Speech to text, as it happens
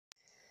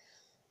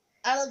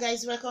Hello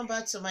guys, welcome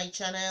back to my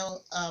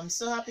channel.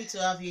 So happy to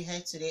have you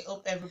here today.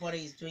 Hope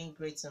everybody is doing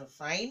great and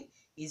fine.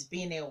 It's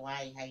been a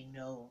while, I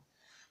know.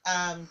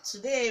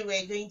 Today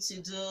we're going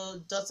to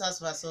do daughters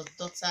versus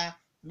daughter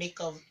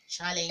makeup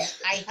challenge.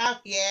 I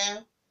have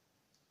here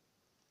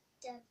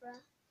Deborah.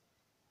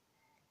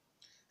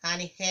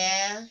 Honey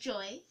here.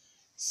 Joy.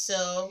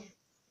 So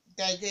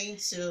they're going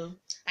to,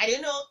 I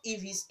don't know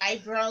if it's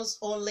eyebrows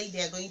only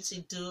they're going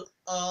to do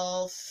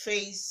or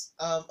face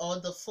or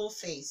the full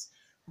face,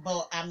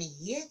 but I'm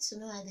here to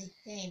know at the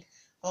end,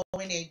 or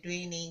when they're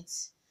doing it,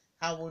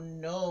 I will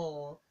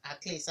know,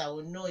 at least I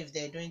will know if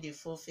they're doing the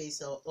full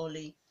face or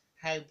only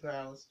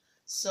eyebrows.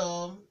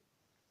 So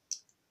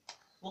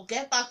we'll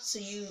get back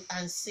to you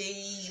and say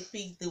you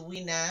pick the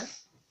winner.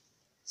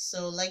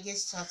 So let's get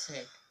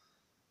started.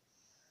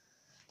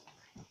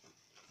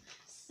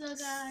 So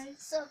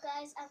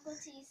guys, I'm going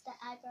to use the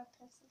eyebrow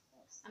pencil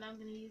first. And I'm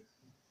gonna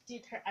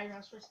did her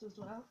eyebrows first as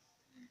well.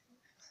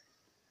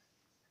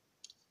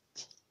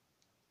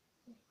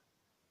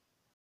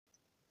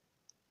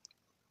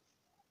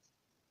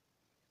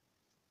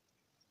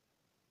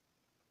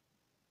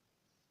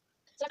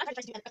 So I'm trying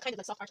to do a kind of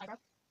like soft arch eyebrow.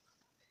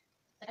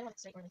 Like I don't want it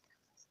straight or like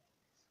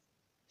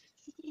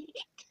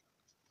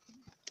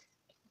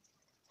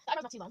the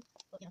eyebrow's not too long,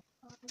 but you know.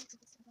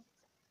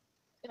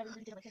 If I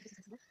really did it like this is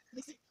concealer.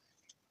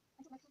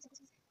 I don't like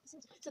concealer.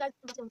 So guys,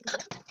 I'm not going to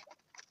concealer.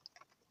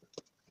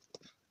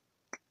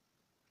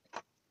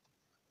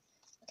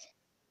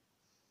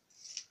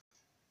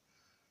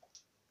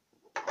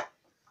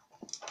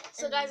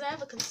 So guys, I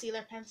have a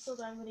concealer pencil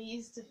that I'm going to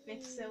use to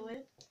fix it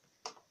with.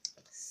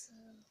 So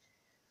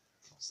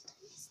just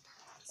use that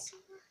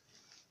concealer.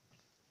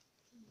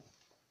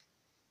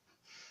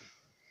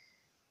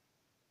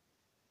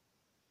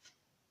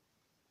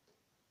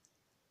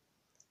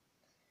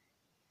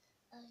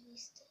 I'll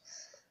use this.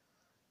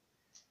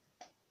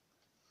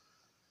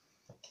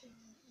 Okay, let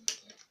me get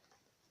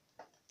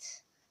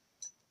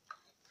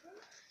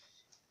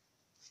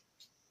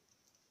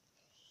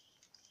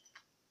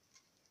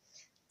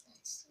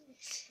let's see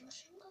which brush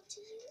I'm going to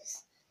use.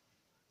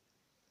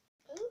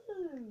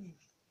 Ooh.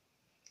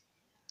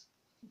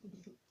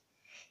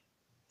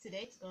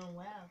 Today it's going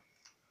well.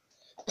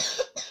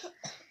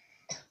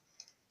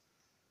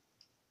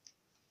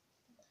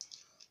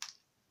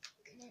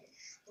 Okay,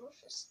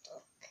 brush is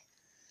stuck.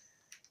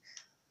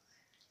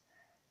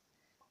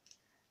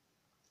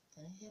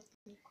 Can I help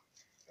you?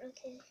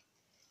 Okay.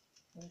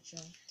 Which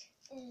one?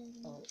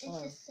 It's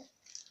Oh. just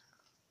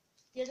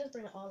Yeah, just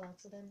bring it all out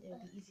so then it'll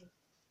be easier.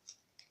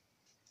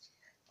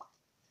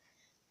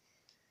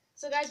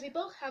 So guys, we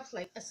both have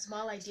like a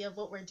small idea of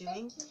what we're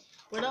doing.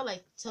 We're not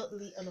like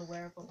totally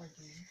unaware of what we're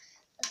doing.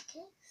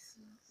 okay. So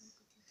I'm going to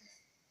do this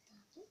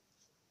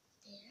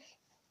there.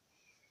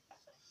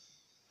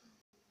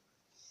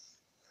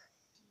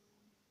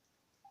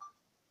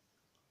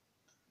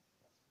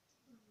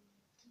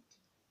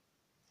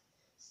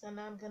 So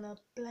now I'm gonna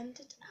blend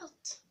it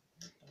out.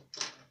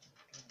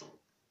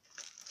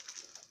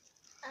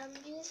 I'm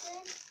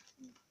using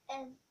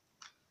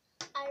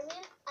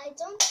I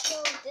don't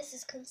know if this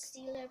is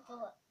concealer,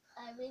 but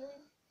I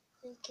really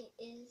think it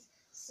is.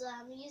 So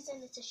I'm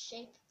using it to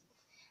shape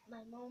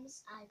my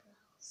mom's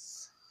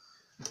eyebrows.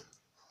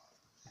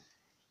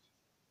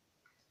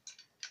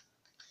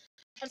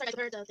 I'm sorry,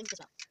 I heard the things as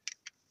well.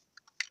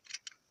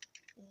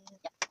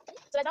 Yep.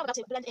 So guys, now I'm about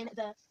to blend in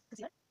the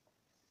concealer.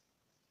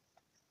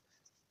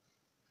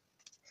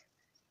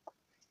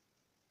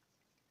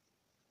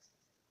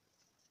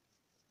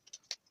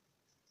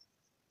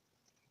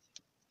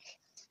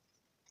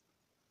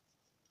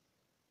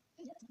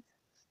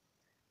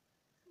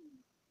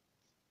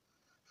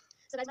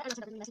 So guys, my eyebrows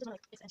are really nice. I just want to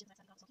like fix the edges of my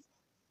side.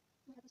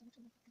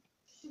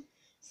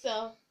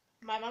 So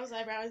my mom's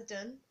eyebrow is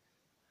done.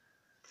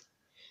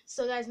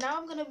 So guys, now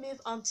I'm gonna move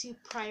on to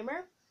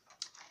primer,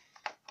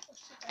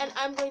 and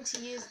I'm going to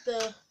use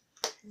the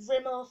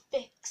Rimmel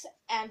Fix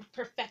and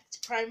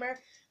Perfect primer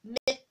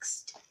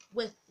mixed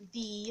with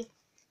the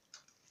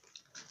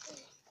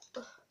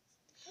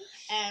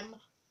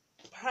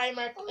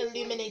Primark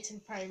illuminating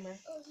primer.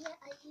 Oh yeah,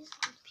 I used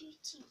the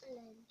beauty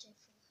blender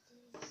for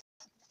this.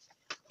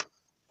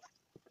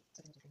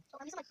 Oh,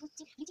 I'm using my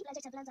beauty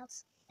blender to blend out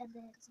the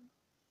concealer.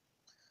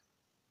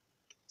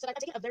 So like,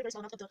 I'm taking a very, very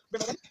small amount of the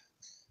Rimmel one.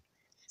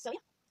 So yeah.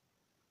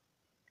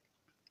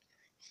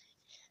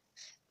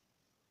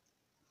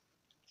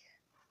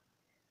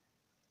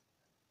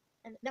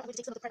 And now I'm going to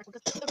take some of the Primark one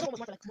because the Rimmel one was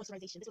more for like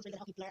moisturization. This one's really going to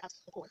help you blur out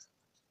the pores.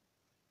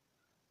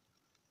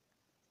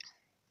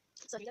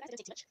 So you guys don't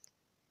take too much.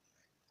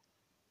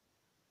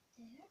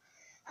 There.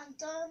 I'm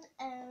done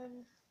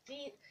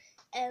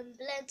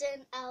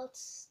blending out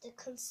the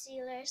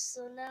concealer.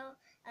 So now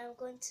I'm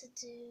going to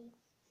do.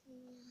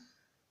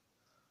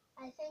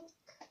 I think.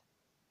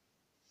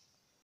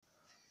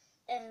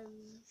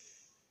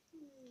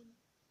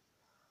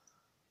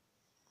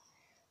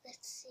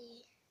 Let's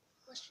see.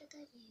 What should I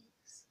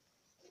use?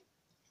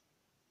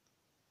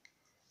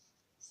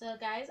 So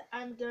guys,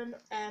 I'm done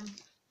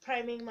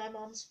priming my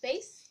mom's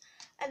face,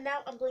 and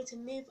now I'm going to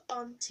move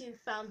on to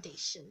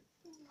foundation.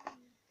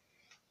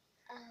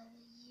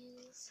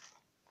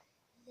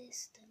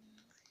 this then.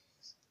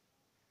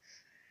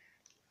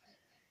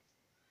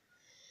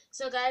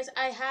 So guys,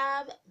 I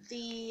have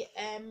the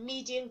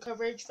medium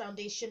coverage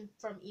foundation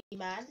from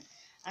Iman,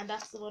 and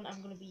that's the one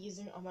I'm going to be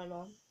using on my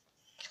mom.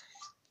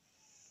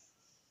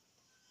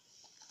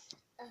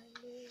 I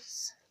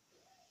use.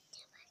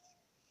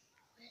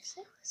 Where's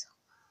it?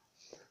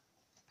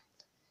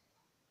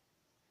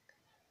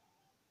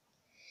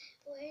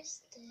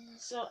 Where's the?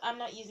 So I'm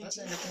not using. What's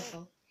it looking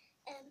for?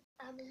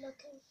 I'm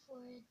looking for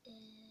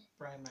the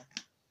Primer.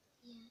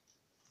 yeah.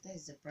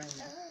 There's the primer.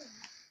 Oh.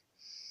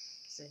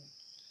 So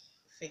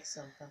fix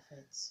some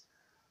perfect.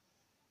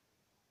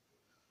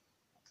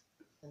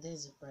 And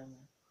there's the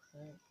primer.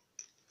 Right.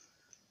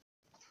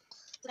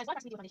 So guys, why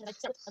medium foundation? I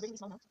start with a really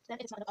small amount. Then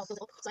it's not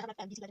buildable. So I have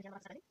my beauty blender here. I'm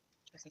not starting.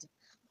 That's it.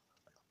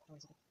 How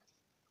is it?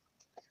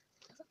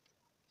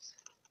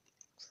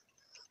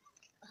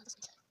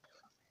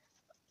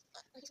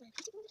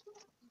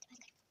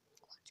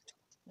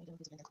 No, you don't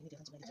need to blend that. You need your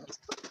hand to blend it.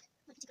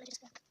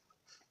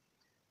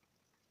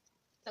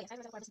 So yes, I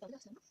remember the part of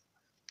the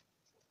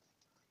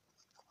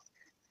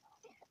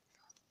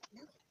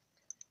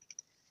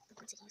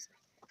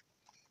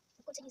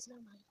I'm going to use now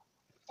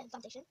my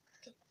foundation.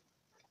 Okay.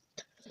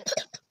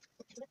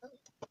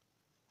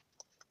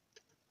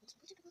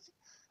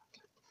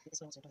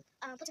 This one's done.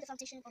 Putting the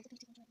foundation of the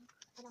beauty blender right now.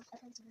 And I'm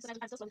applying to this. So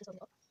I'm still slowly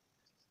building up.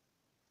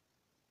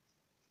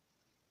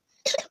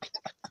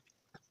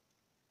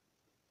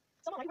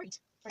 Someone, are you worried?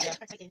 Or Yeah.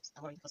 excited?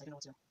 I'm worried because I don't know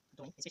what you're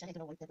doing. Especially I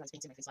don't know what pepper is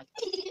painting my face like.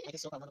 I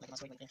just so I'm not like a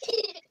masquerade like that.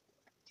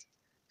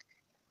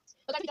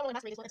 But guys, we don't want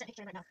to masturbate. It's a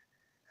picture right now.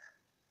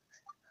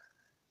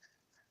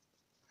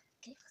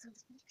 Okay, so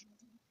this one.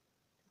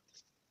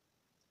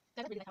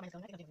 Guys, I really like how mine is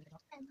going. I think I'm doing really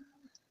good.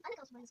 I like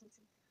how mine is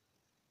mixing.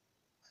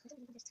 I don't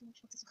think there's too much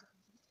mixing.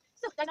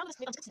 So guys, now let's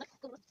move on to concealer.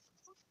 Go on.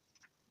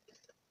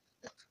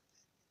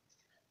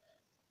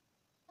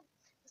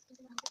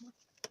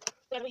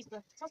 So I use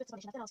the small bits of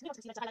foundation. Nothing else. We want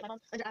concealer to highlight my mom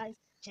under eyes,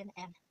 chin,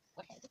 and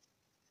forehead.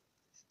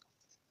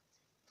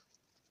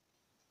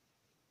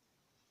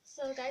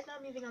 So guys, now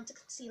moving on to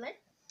concealer.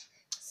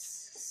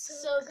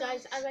 So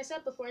guys, as I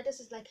said before, this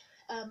is like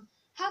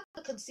half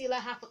a concealer,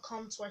 half a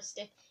contour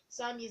stick.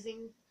 So I'm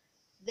using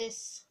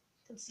this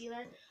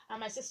concealer, and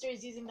my sister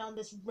is using down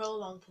this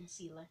roll-on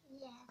concealer.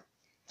 Yeah.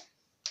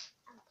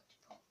 I'm going to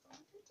put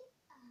under the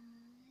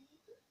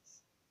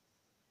eyes.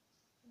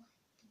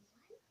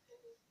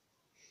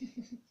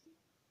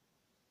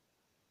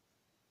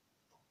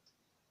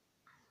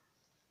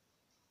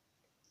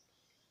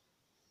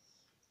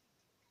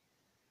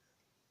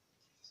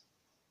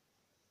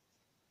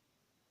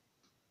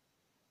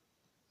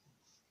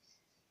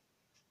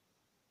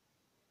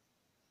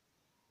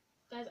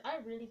 Guys, I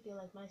really feel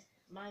like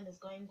mine is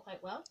going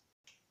quite well.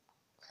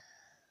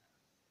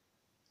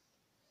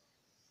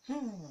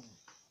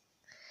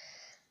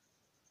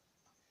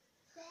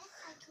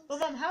 Well,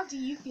 Mom, how do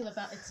you feel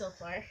about it so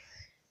far? I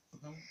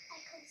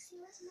conceal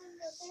my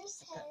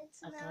mother's head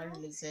I now. can't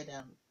really say that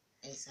I'm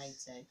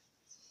excited.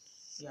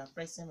 You are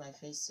pressing my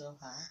face so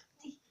hard.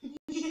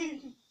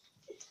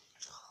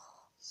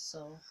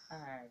 So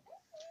hard.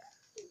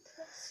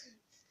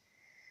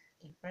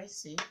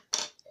 Impressive.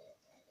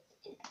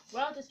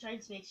 We're all just trying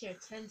to make sure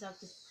it turns out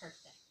just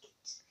perfect.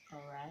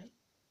 Alright.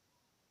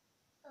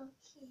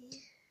 Okay.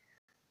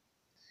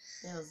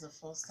 That was the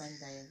first time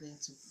that you're going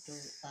to do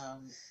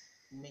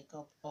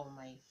makeup on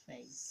my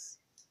face.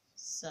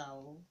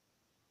 So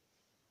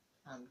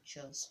I'm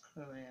just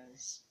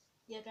curious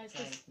Yeah, guys,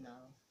 'cause right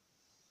now.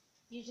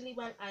 usually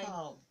when I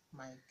Oh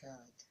my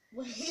god.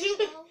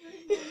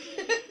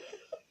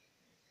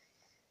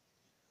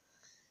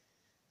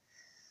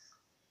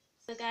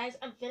 So guys,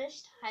 I'm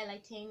finished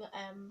highlighting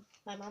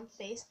my mom's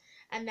face,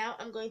 and now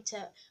I'm going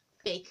to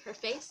bake her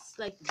face.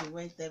 Like The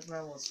way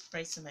Deborah was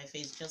pressing my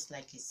face just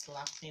like he's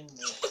slapping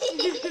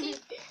me.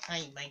 I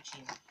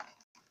imagine.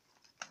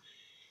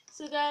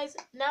 So guys,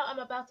 now I'm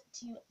about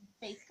to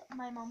bake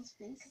my mom's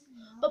face.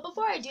 But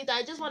before I do that,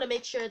 I just want to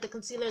make sure the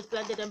concealer is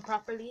blended in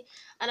properly,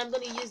 and I'm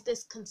going to use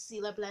this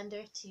concealer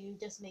blender to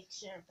just make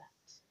sure of that.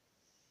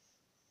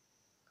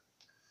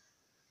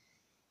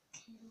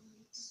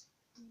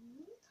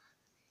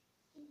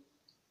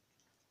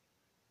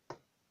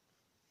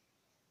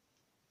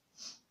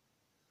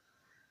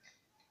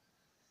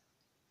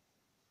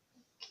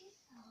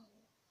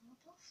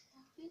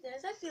 You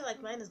guys, I feel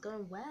like mine is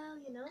going well,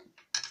 you know.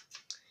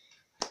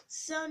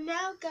 So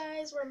now,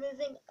 guys, we're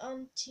moving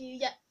on to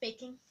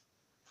baking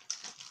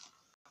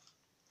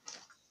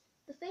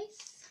the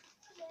face.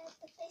 Yeah,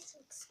 the face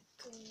looks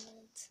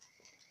good.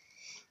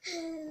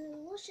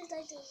 What should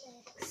I do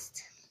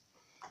next?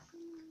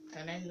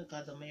 Can I look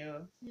at the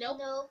mirror? Nope.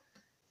 No.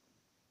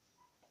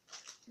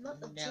 Not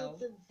until No.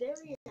 the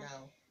very end.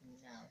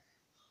 No.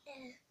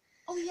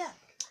 Oh yeah,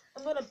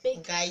 I'm gonna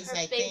bake Guys, her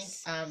I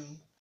face. think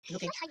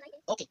looking Highlight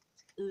it. okay.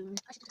 I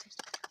should do this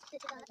first.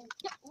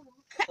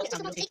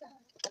 Okay,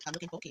 I'm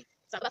looking okay.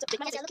 So I'm about to bake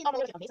my Yes, face. I'm Oh,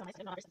 looking my God, I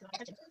didn't know how to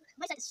attention.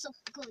 My side is so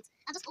good.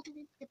 I'm just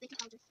opening the baking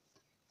powder.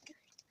 Okay.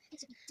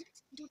 It's a bit.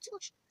 You're doing too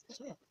much. That's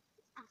real.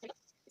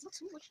 It's not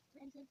too much for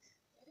anything.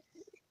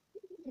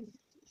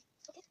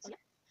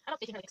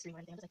 faking her like extreme or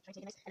anything. I'm just like trying to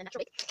take it nice and a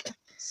natural bake.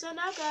 So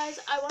now, guys,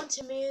 I want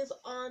to move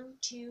on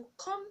to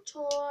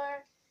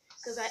contour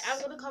because I am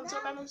going to contour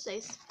my mom's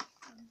face.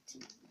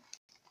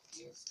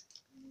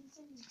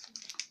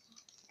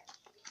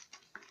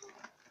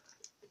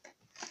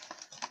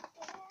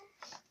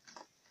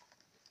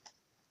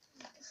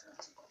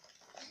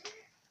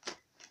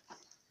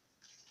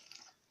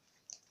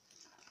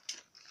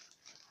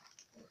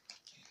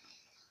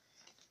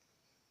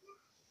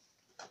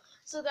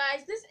 So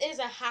guys, this is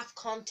a half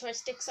contour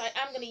stick, so I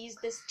am going to use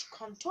this to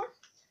contour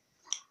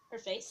her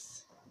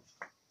face.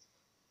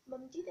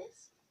 Mom, do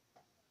this.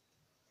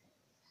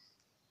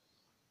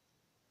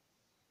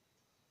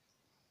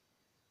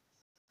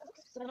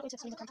 So I'm not going to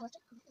explain the contour.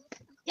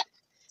 Yeah.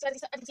 So as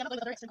you can see, I'm not going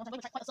with other extreme contour. I'm going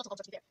to try quite a subtle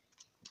contour to be there.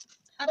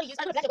 I'm going to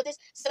blend it with this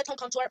 7-tone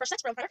contour brush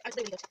set from Primer, and it's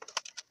really good.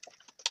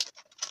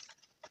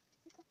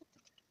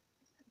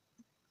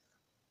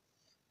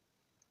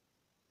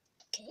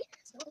 Okay,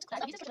 so Guys,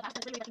 I'm using this for the past,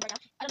 but it's really working right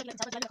now. I don't know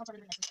if you can tell, but blend the contour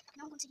really nicely.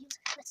 now I'm going to use,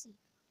 let's see,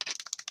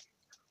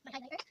 my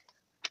highlighter.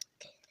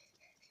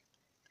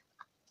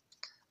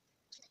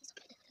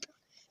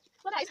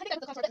 Well guys, I think I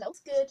got the contour a bit low.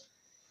 It's good.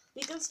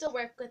 We can still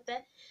work with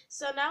it.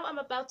 So now I'm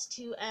about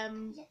to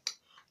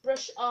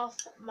brush off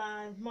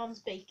my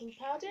mom's baking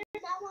powder.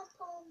 Now I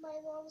put my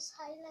mom's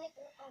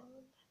highlighter on.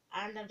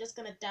 And I'm just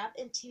gonna dab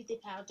into the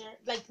powder.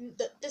 Like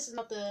this is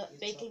not the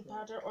baking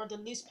powder or the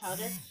loose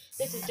powder.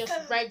 This is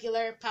just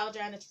regular powder,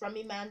 and it's from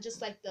me, man,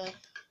 just like the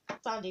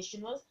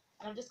foundation was.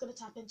 And I'm just gonna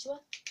tap into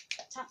it,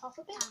 tap off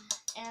a bit,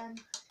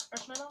 and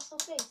brush my mom's whole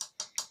face.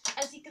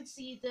 As you can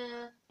see,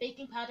 the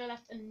baking powder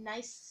left a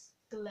nice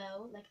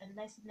glow, like a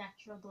nice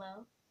natural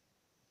glow.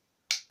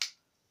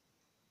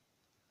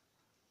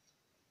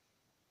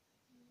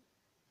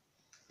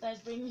 That's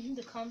bringing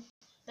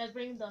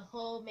the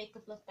whole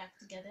makeup look back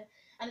together,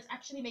 and it's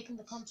actually making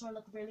the contour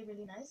look really,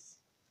 really nice.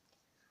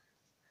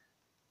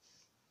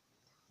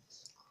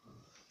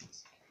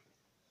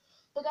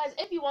 But guys,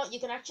 if you want, you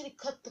can actually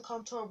cut the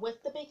contour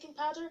with the baking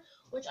powder,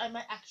 which I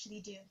might actually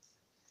do.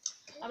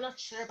 I'm not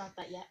sure about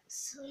that yet.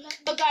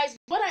 But guys,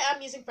 what I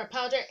am using for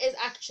powder is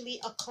actually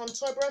a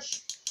contour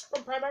brush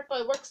from Primark,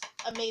 but it works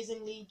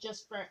amazingly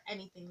just for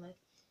anything. Like,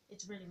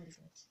 it's really, really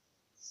good.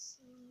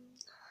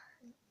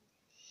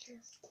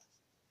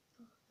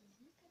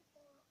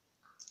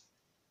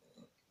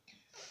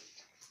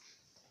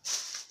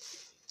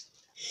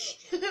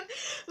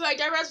 Like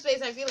Dara's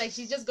face, I feel like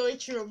she's just going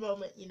through a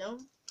moment, you know.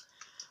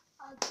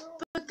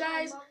 But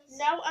guys,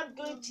 now I'm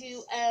going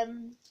to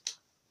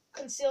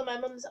conceal my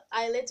mom's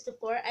eyelids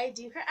before I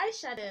do her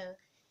eyeshadow.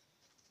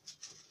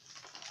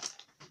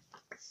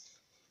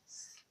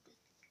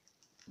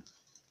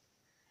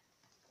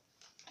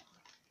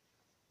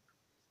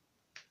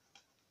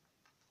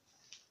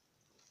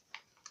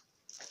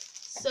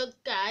 So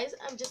guys,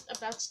 I'm just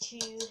about to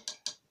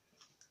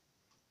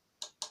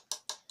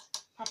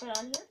pop it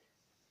on here.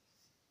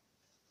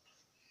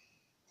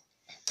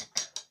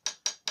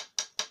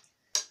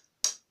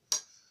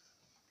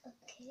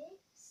 Okay,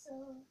 so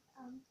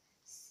on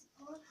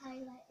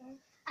highlighter.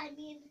 I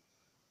mean,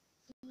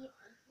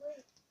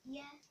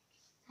 yeah,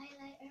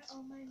 highlighter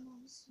on my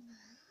mom's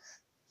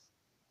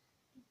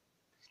nose.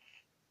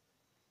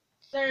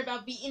 Sorry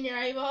about beating your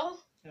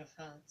eyeball. Your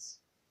hands.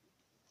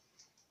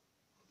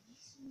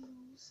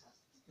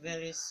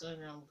 Very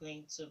soon I'm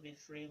going to be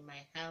free.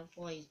 My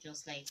eyeball is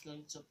just like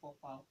going to pop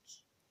out.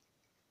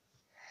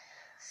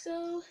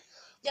 So,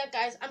 yeah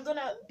guys, I'm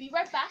gonna be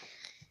right back.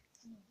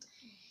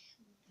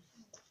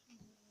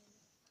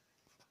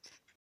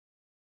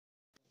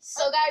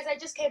 So guys, I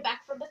just came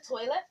back from the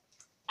toilet,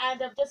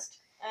 and I've just,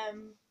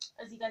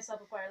 as you guys saw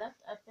before I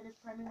left, I've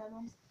finished priming my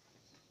mom's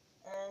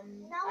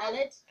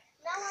eyelid.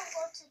 Now I'm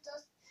going to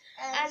just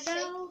And shape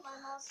now, my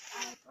mom's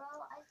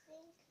eyebrow, I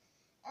think.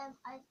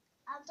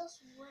 I'm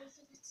just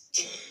waiting.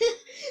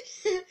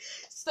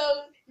 so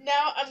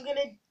now I'm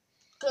gonna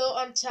go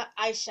on to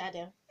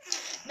eyeshadow.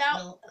 Now,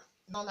 No,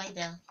 not like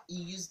that.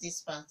 You use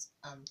this part.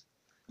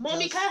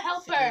 Mommy just can't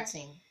help her.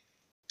 fidgeting.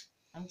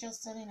 I'm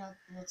just telling her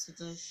what to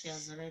do. She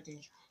has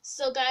already.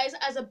 So guys,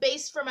 as a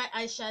base for my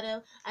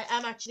eyeshadow, I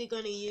am actually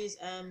going to use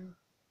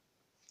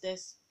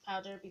this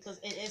powder because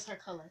it is her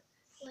color.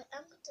 Wait,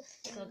 I'm going to.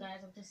 So guys,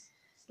 I'm just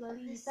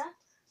slowly use that.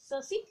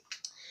 So see,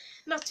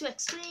 not too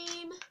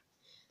extreme.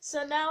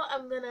 So now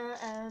I'm gonna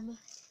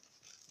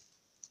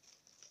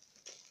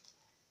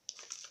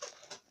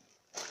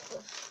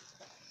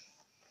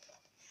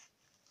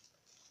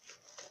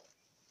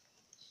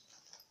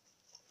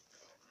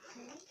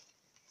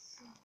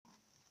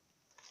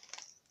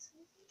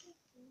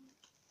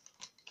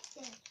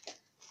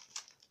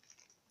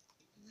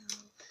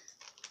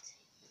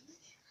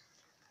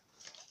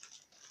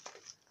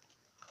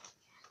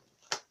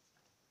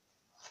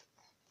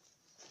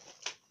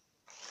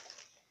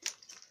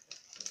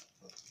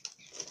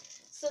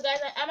So guys,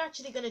 I am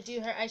actually gonna do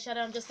her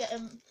eyeshadow. I'm just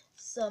getting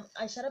some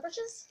eyeshadow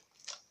brushes.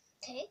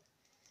 Okay.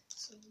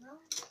 So now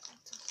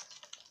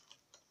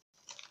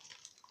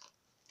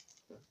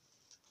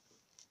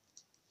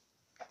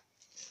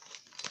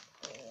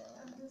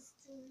I'm just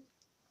doing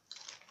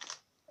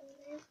a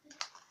little bit.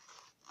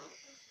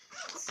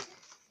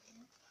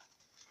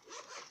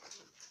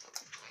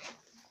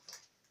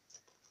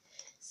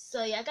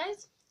 So yeah,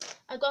 guys,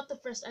 I got the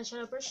first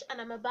eyeshadow brush, and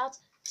I'm about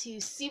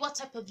to see what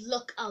type of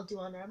look I'll do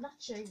on her. I'm not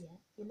sure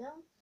yet, you know.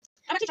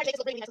 I'm actually trying to make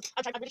this look really nice.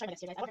 I'm really trying my best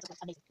here, guys. I want it to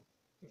look amazing.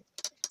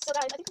 So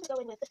guys, I think I'm gonna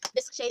go in with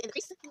this shade in the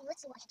crease. Let's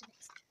see what I should do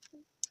next.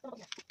 Oh,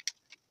 yeah.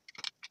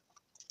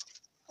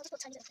 I'll just put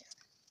a tiny bit of this.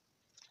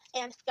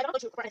 And I don't want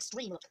to go for an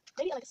extreme look.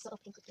 Maybe I like a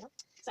subtle pink look, you know.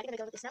 So I think I'm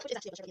gonna go with this now, which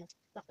is actually a blush,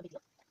 but not a big deal.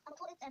 I'm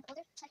gonna put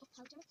another type of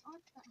powder on.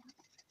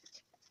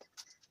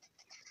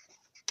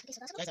 Okay,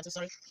 so that's Guys, I'm so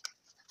sorry.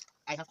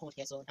 I have cold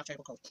here, so I have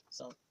terrible cold.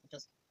 So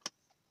just.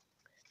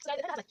 So guys,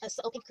 I kind of have like a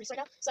subtle pink crease right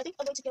now. So I think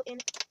I'm going to go in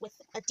with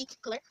a deep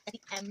color at the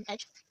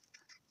edge.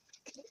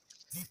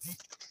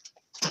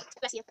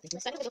 Bless you. So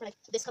I'm gonna go for like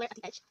this color at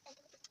the edge.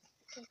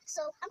 okay.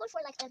 So I'm going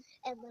for like I'm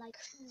going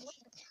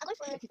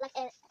for like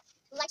a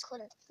light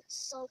color.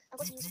 So I'm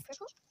going to use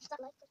purple. Is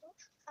that light purple?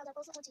 And I'm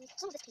also going to use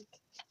some of this pink.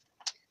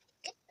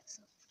 Okay.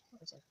 So.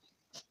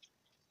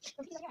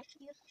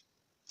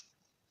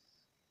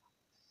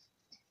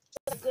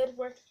 A good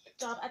work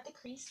job at the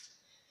crease,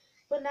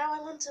 but now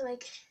I want to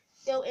like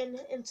go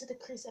into the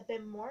crease a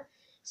bit more,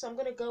 so I'm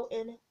gonna go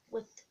in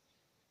with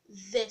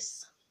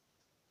this,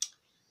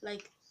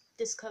 like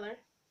this color.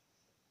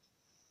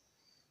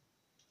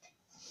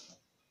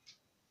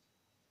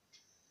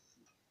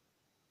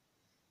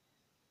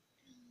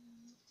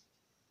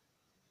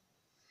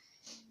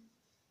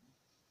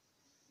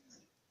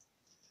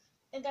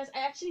 And guys, I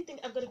actually think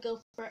I'm gonna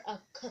go for a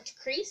cut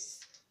crease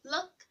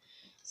look,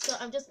 so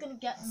I'm just gonna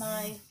get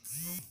my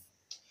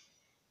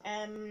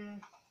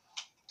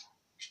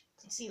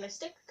concealer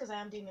stick, because I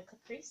am doing a cut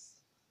crease,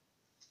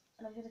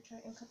 and I'm gonna try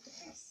and cut the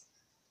crease.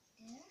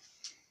 Yeah.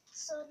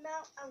 So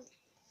now I'm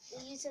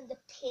using the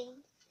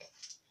pink.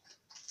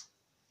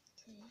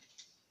 Okay.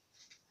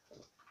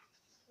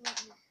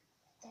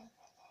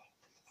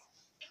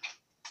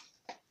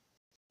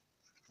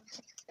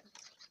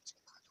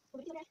 Will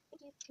it be okay?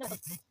 Thank you. No.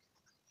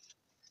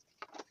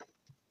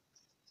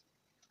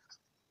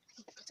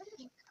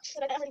 So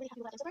I'm really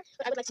happy with that so far,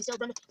 but I would like to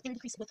still run through the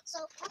crease with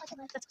So now I put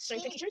my that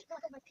straight pink. t-shirt. Now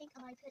I put my pink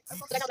on my purple.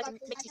 So I know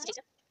like mix these shades.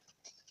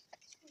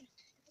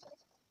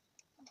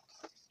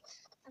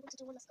 I'm going to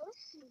do one last color.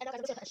 And now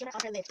I'm going to put a shimmer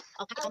on her lid.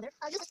 I'll pack it on there.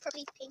 I'll use this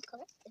purpley pink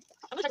color.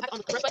 I'm going to try to pack it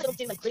on the brush, but I don't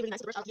do like really, really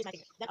nice with the brush. I'll use my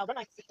finger. Then I'll run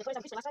the colors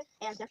I used last time,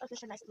 and then I'll finish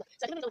her nice look.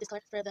 So I think I'm going to go with this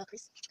color for the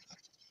crease.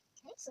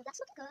 Okay, so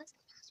that's looking good.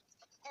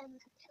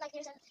 Like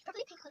there's a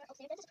purpley pink color up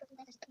there. Then there's a purple.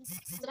 Then there's a pink.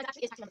 So that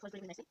actually is packing on the colors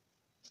really, really nicely.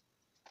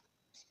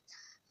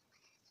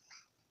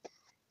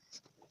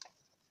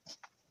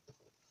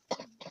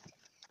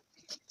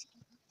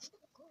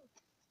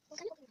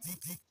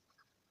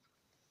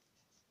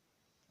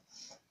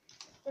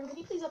 And can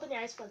you please open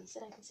your eyes for me so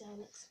that I can see how it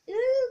looks?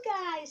 Ooh,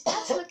 guys,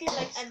 that's looking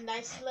like a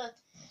nice look.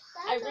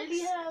 I really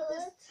have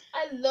this.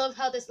 I love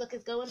how this look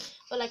is going.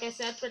 But like I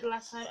said for the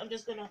last time, I'm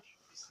just gonna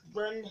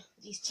run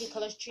these two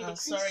colors through the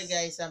crease. Sorry,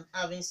 guys. I'm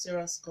having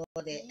serious cold.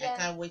 Yeah. I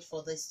can't wait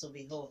for this to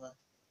be over.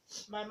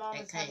 My mom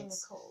is having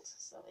a cold,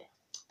 so yeah.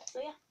 So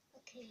yeah.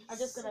 Okay. I'm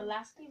just gonna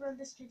lastly run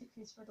this through the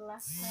crease for the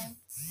last time,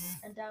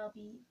 and that'll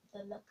be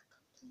the look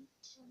complete.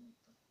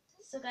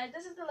 So guys,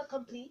 this is the look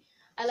complete.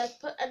 I like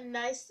put a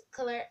nice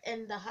color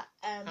in the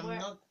Am I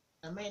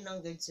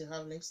not going to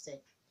have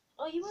lipstick?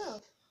 Oh, you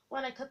will.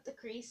 When I cut the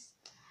crease,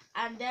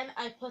 and then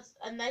I put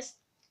a nice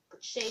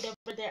shade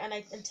over there, and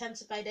I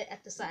intensified it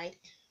at the side.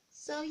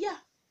 So yeah,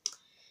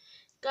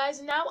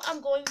 guys, now I'm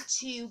going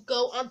to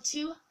go on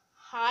to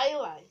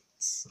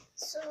highlights.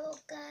 So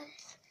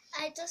guys,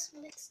 I just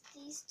mixed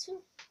these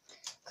two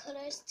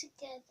colors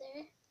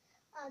together,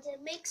 and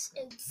it makes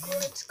a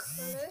good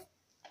color.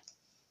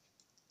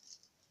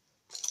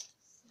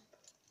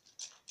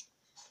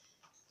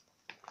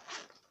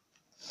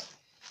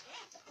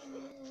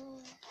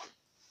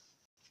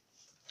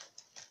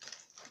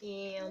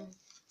 And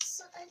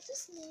so I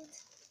just need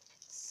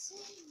some.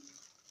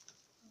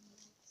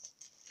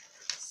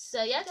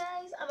 So yeah,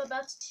 guys, I'm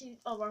about to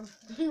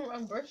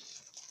wrong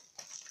brush.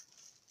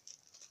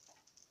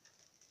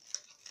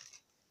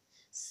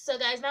 So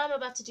guys, now I'm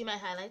about to do my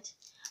highlight,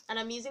 and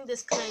I'm using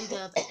this kind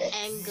of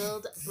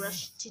angled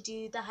brush to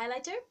do the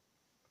highlighter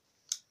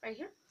right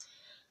here.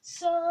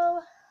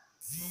 So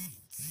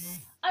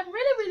I'm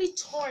really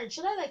torn.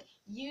 Should I like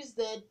use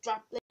the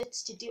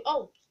droplets to do?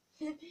 Oh,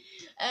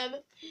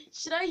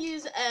 should I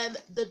use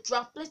the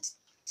droplets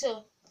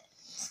to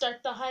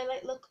start the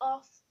highlight look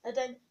off, and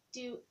then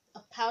do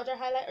a powder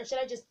highlight, or should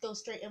I just go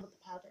straight in with the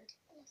powder?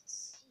 Let's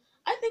see.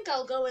 I think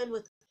I'll go in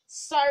with.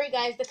 Sorry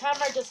guys, the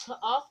camera just cut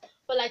off,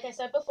 but like I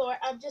said before,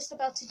 I'm just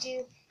about to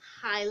do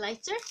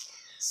highlighter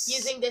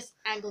using this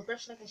angled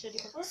brush like I showed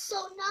you before. So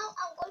now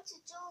I'm going to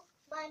do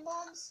my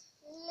mom's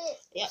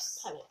lips. Yep,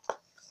 highlight.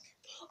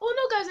 Oh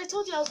no guys, I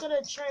told you I was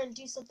gonna try and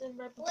do something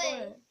right before.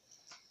 Wait.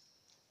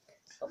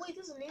 Oh wait,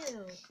 this is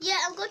new. Yeah,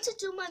 I'm going to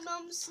do my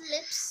mom's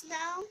lips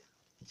now.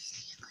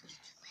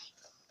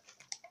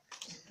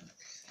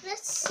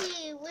 Let's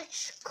see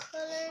which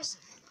colors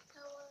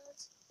I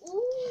want.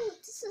 Ooh,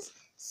 this is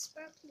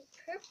sparkly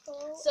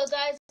purple. So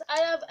guys, I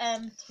have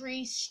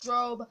 3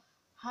 strobe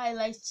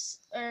highlights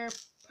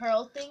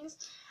pearl things,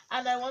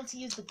 And I want to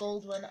use the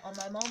gold one on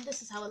my mom.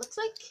 This is how it looks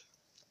like.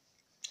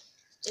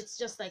 It's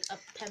just like a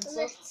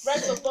pencil.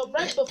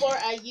 Right before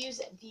I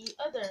use the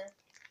other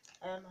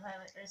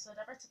highlighter, so I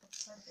never took a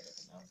quite a bit of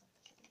the nose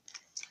actually.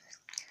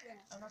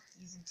 Yeah. I'm not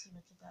using too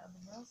much of that on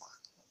the nose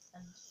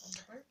and on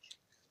the bridge.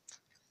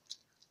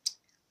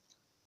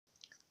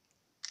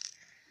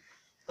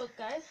 But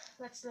guys,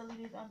 let's slowly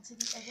move on to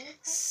the other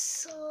part.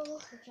 So,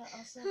 Which are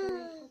also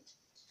very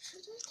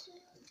should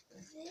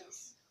I do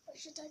this or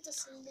should I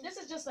just leave it? This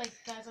is just like,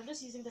 guys, I'm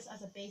just using this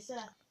as a base so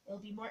that it'll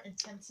be more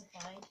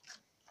intensified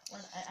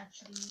when I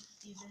actually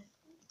use it.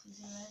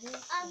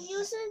 I'm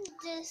using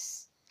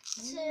this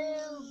to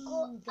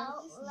go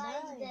out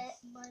like that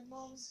my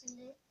mom's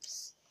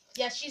lips.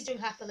 Yeah, she's doing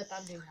half the lip,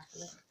 I'm doing half the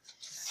lip.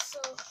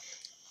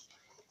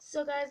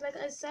 So guys, like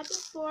I said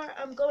before,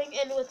 I'm going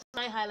in with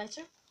my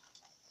highlighter.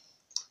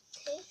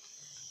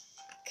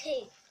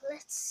 Okay,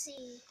 let's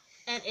see.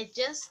 And it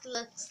just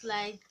looks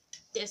like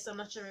this. I'm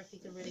not sure if you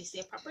can really see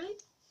it properly.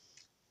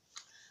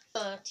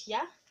 But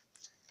yeah,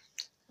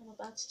 I'm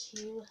about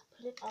to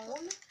put it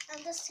on.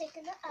 I'm just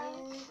taking it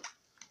out.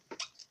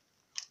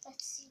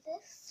 Let's see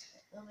this.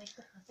 It'll make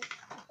the perfect.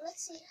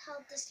 Let's see how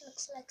this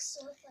looks like.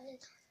 So if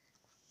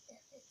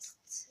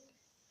it's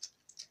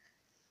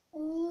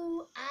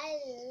ooh, I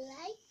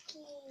like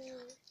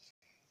it.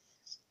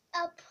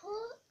 I'll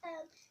put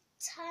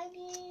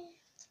tiny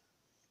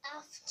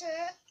after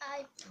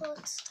I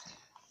put.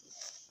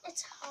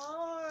 It's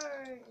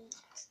hard.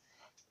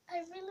 I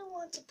really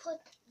want to put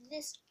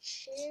this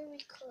cherry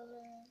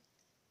color.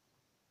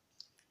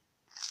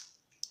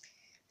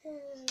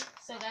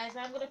 So guys,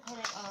 I'm gonna put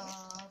it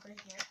over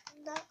here.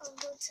 Now I'm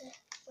going to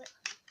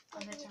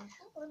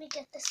let me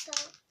get this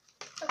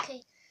down.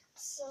 Okay,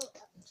 so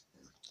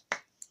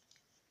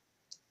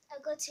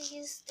I'm going to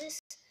use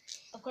this.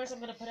 Of course, I'm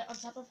gonna put it on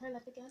top of her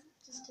lip again,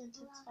 just to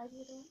intensify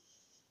the other one.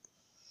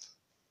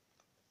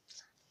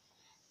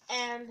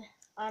 And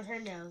on her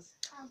nose.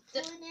 I'm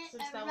putting it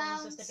Since around. that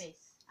one was just a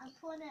base. I'm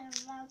putting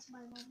it around my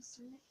mom's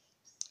lips.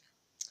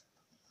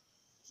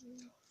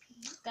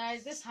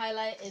 Guys, this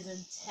highlight is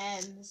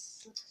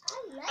intense.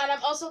 I like And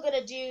I'm also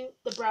gonna do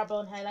the brow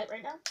bone highlight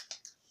right now.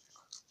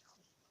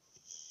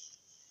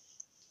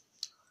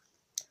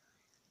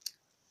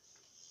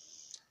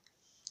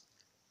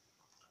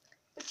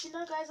 But you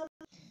know, guys,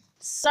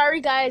 sorry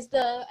guys,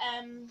 the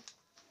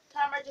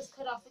camera just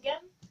cut off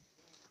again.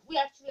 We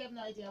actually have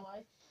no idea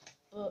why,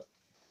 but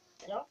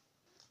yeah.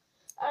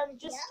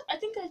 I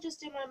think I just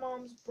did my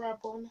mom's brow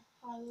bone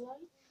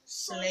highlight.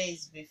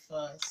 Slays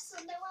before. So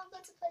now I'm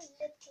going to put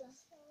lip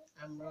gloss on.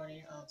 I'm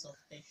running out of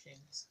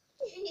patience.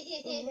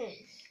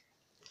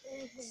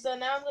 So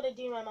now I'm gonna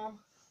do my mom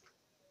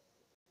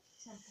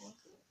temple.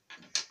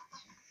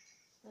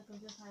 I can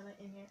just highlight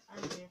in here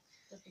and here,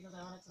 just because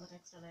I want it to look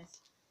extra nice.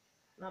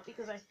 Not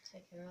because I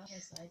take care of her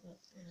side, but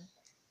you know,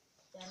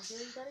 gotta do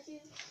what you gotta do.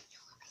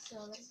 So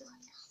let's do it.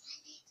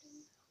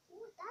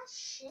 Ooh, that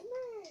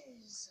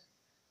shimmers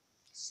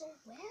so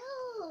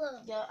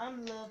well. Yeah,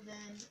 I'm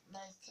loving my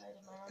side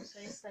of my mom's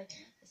face. Like,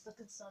 it's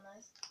looking so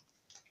nice.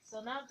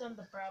 So now I've done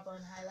the brow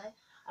bone highlight.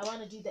 I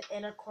want to do the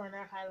inner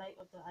corner highlight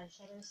of the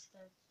eyeshadows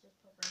that I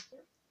just put right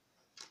here.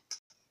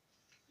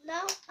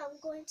 Now I'm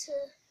going to.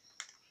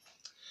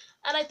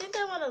 And I think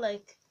I want to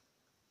like.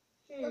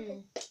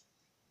 Okay.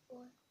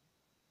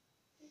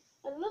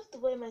 I love the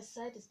way my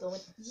side is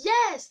going.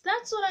 Yes,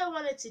 that's what I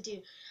wanted to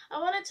do. I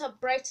wanted to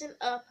brighten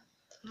up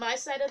my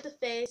side of the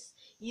face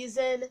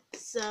using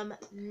some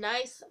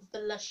nice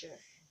blusher.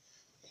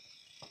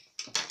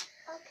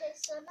 Okay,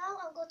 so now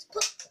I'm going to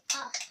put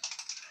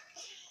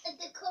at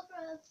the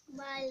cover of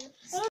my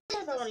lips. I don't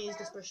know if I want to use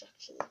this brush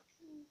actually.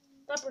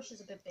 That brush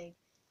is a bit big.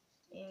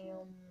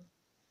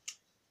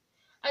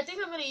 I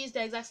think I'm going to use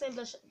the exact same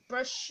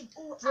brush I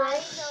know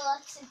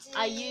what to do.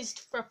 I used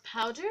for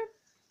powder.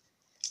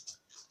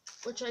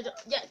 Which I don't.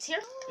 Yeah, it's here.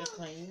 You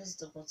can use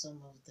the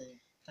bottom of the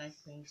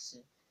typing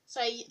sheet. So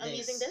I'm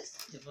using this.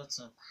 The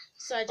bottom.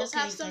 So I just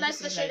Okay, have some can you nice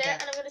see blusher like there,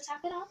 that? and I'm going to tap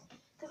it off.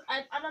 Because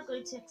I'm not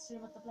going too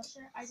extreme with the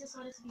blusher. I just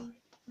want it to be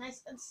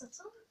nice and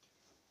subtle.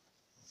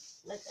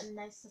 Like a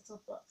nice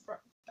subtle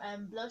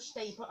blush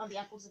that you put on the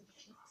apples of your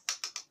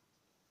cheeks.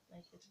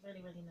 Like, it's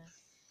really, really nice.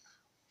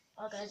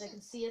 Oh, guys, I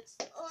can see it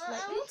slightly.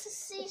 I want to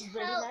see It's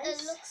really how nice.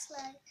 it looks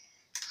like.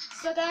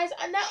 So, guys,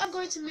 and now I'm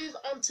going to move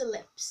on to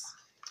lips.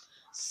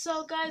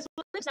 So, guys,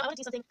 with lips now, I want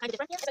to do something kind of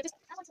different. It's like this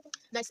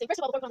nice thing. First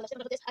of all, we'll work on the lips.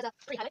 I'm going to put this as a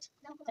pre-highlight.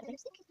 Now I'm going to put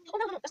lipstick. Oh,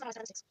 no, that's not how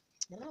I start lipsticks.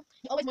 No.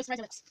 You always moisturize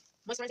your lips.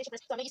 Moisturization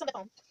first. So, I'm going to use some lip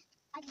balm.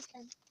 I use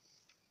pen.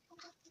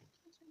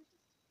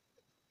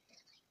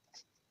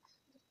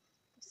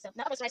 So,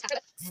 now I'm going to moisturize half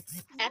your lip.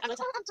 And I'm going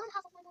to... I'm doing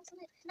half of my mom's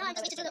lip. Now I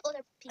just need to do the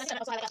other piece. I'm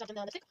also highlight after I'm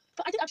done the lipstick.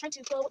 But I think I'm trying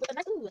to go with a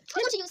nice... Ooh. I'm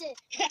going to use it.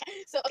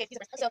 So, okay, these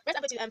are first. So, first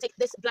I'm going to take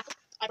this black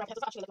eyebrow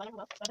pencil. It's actually lip liner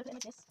as well. So, I'm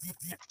going to put it like this.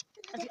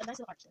 And do a nice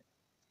little arch there.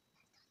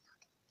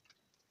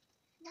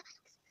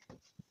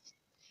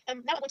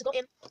 Now I'm going to go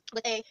in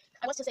with a,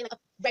 I want to say like a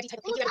ready type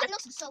of pink. Ooh, that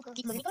looks so good.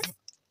 Deep marine color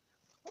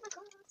Oh my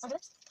god. on her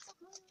lips.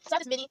 So I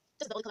have this mini,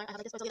 this is the only color I have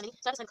like this, but it's only mini.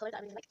 So I have this kind of color that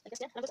I really like this,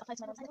 yeah. And I'm going to apply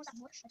it to my nose. I don't want that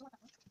much. I don't want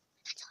that much.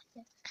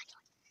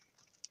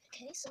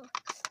 So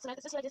like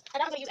this, just like this. And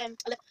now I'm gonna use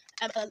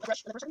a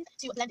brush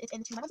to blend it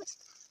into my lips.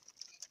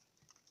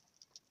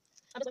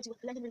 I'm just going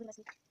to blend it really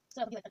nicely,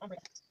 so it'll be like an ombre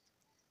effect.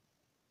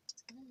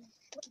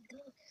 Looking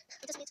good.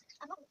 It just means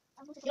I'm not.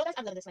 You know, guys,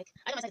 I'm loving this. Like,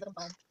 I know my size is a little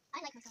bone.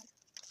 I like my size.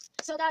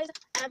 So, guys,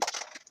 am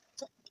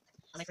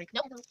I free?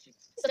 No.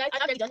 So, guys,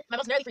 I'm not nearly done. My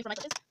mouth's nearly free from my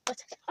touches, but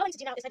all I need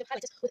to do now is kind of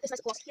highlight it with this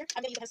nice gloss here.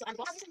 I'm gonna use a pencil and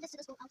gloss. I'm using this to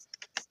just go out.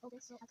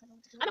 Okay, so I can.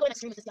 I'm not going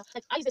extreme with this, y'all.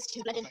 Like, I use this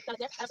to blend in that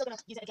there. I'm still gonna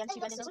use it again to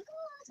blend in this one.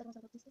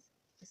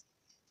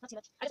 Not too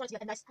much. I just want it to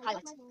be like a nice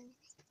highlight.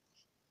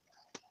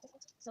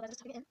 So, guys,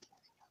 just tuck it in.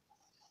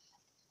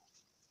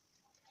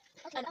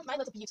 Okay, And mine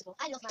looks beautiful.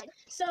 I love mine.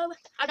 So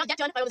I'm not yet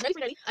done, but I was ready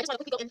for ready. I just want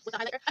to quickly go in with the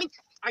highlighter. I mean,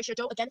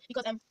 eyeshadow again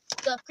because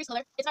the crease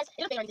color, it's nice.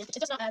 It doesn't fade or anything. It's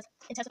just not as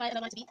intensified as I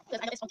want it to be because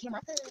I know it's on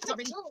camera. It's not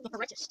really the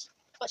British.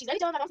 But she's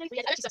ready done. My mom's ready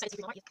for it. I know she's so excited to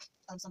see me.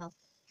 Somehow.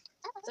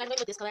 So I'm going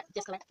with this color.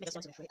 This color makes us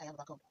want to be I have a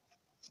back home.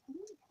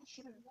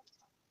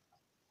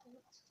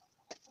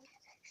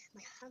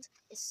 My hand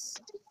is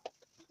so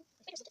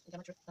dirty.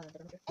 Geometry.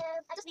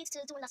 I just need to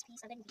do one last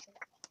piece and then we'll be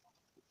finished.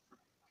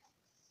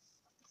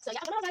 So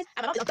yeah, I'm guys.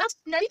 And my mom is about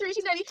 93.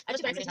 She's 90. I know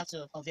she's I very really have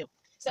to unveil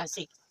So, and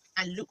see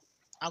and look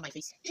how my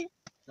face.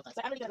 Look at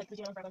so I'm really good at like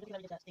the I'm really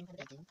good at that thing kind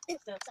of thing.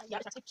 So yeah,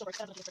 I just have to switch over.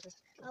 So I'm gonna do it first.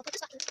 I'll put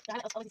this back in. The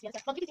highlight always see.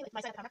 Mom, you can see like my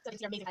side of the camera, so you can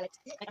see our amazing highlights.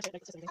 Like I'm sure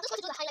like it's just I amazing. just want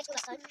to do the highlights for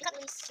last time. You can't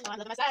really see. Oh, I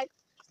love my side.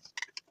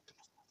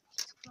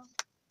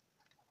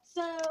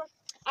 So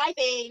I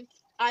think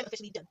I'm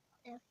officially done.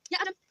 Yeah,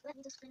 I'm done. Let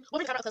me just finish.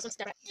 We'll bring the camera up close and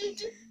step right.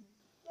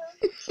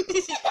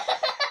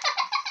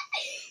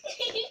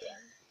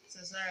 So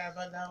sorry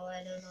about that one.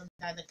 I don't know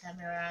that the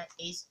camera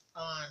is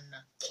on.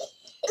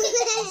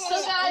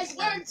 So guys,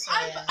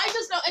 I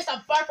just know it's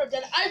a bar from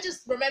then. I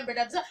just remembered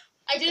that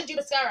I didn't do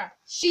mascara.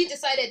 She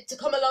decided to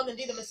come along and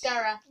do the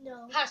mascara.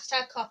 No.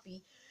 Hashtag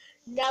copy.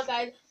 Now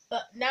guys,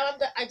 but now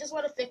I just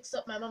want to fix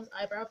up my mom's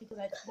eyebrow because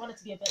I want it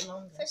to be a bit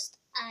longer. First,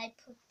 I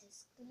put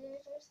this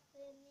glitter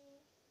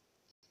thingy.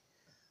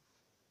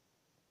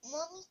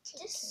 Mommy,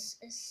 this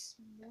is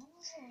small.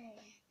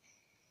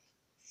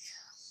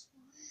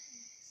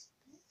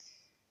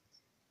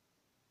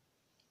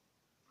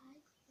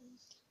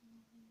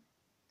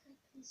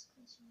 Please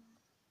close your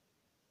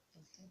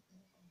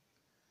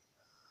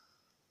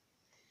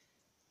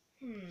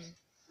Hmm.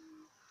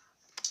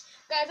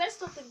 Guys, I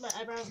still think my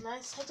eyebrow's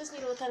nice. I just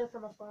need to look at it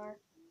from afar.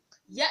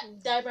 Yeah,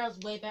 the eyebrow's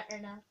way better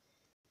now.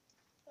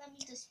 Let me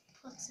just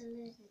put a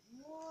little bit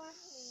more.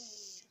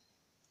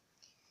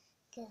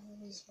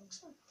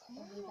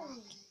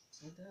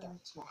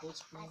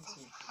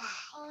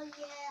 Oh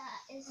yeah,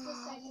 it's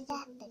just like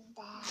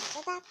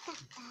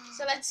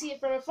So let's see it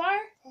from afar.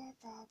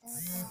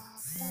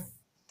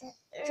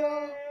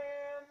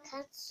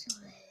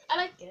 I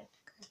like it.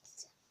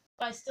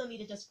 But I still need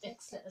to just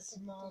fix it a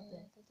small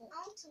bit. I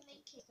want to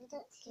make it.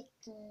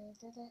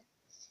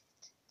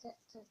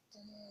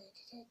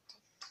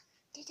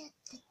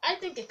 I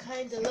think it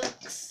kind of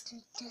looks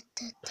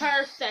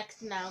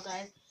perfect now,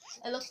 guys.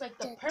 It looks like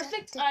the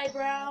perfect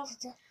eyebrow.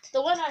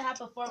 The one I had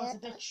before was a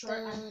bit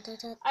short.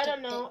 I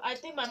don't know. I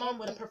think my mom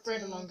would have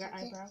preferred a longer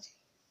eyebrow.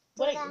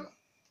 What are you?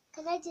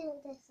 Can I do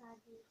this on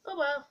you? Oh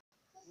well.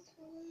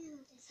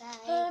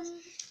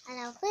 And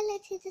I'll pull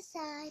it to the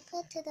side,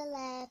 put to the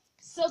left.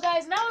 So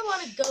guys, now I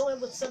want to go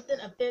in with something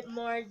a bit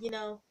more,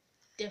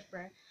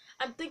 different.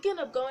 I'm thinking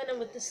of going in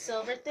with this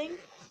silver thing,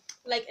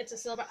 like it's a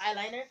silver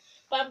eyeliner,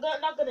 but I'm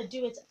not gonna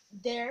do it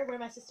there where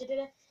my sister did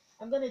it.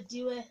 I'm gonna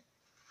do it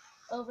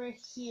over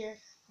here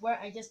where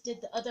I just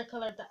did the other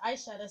color of the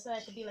eyeshadow, so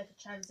it could be like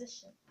a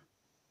transition.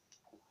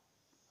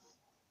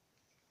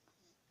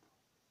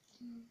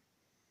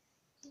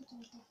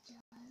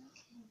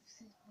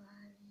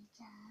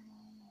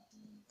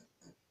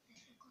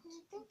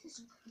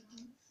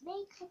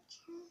 Makeup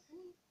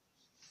challenge.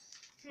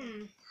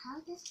 How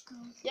this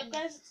goes? Yep,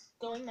 guys, it's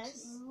going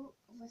nice.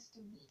 What's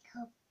the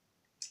makeup?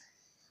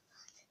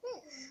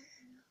 What's this?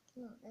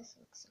 Oh, this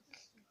looks so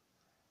cute.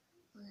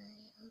 Why?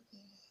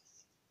 Okay.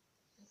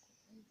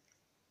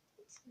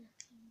 It's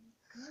looking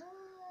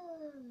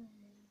good.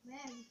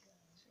 Very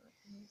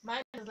good.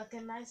 Mine is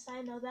looking nice.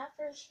 I know that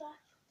for a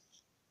fact.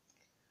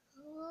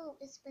 Oh,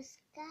 it's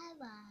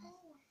mascara.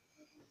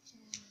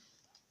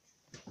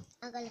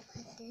 I'm gonna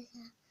put this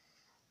on.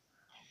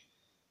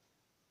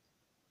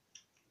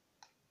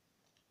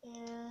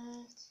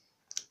 And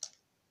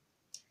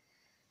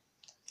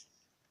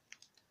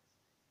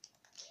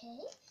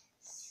Okay,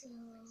 so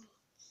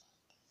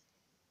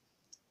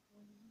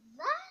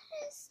that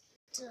is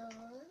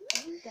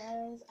done.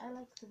 guys, I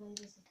like the way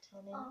this is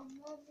turning. Mommy,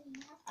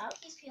 you have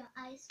to keep your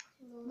eyes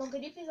closed. Mom,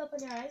 could you please open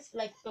your eyes?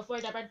 Like before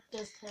Deborah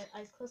does her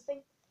eyes closed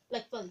thing?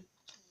 Like fully.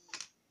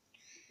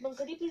 Mom,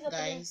 could you please open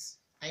Guys,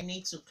 I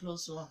need to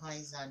close one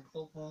eyes and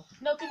open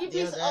No, could you the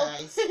please other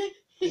open? eyes.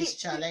 It's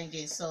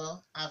challenging. So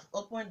I've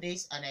opened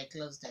this and I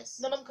closed this.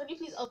 No, Mom, could you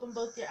please open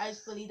both your eyes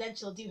fully? Then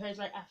she'll do hers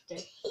right after.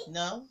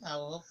 No, I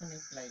will open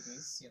it like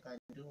this. You can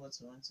do what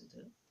you want to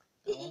do.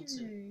 I want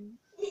to.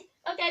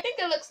 Okay, I think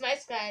it looks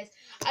nice, guys.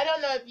 I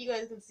don't know if you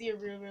guys can see it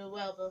real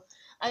well, but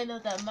I know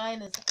that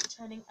mine is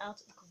turning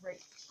out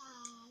great.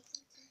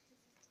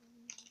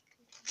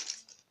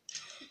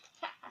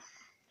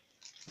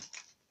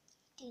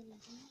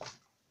 skinny.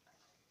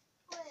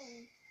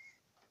 Wait,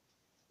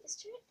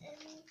 is there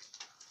any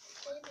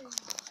thinner?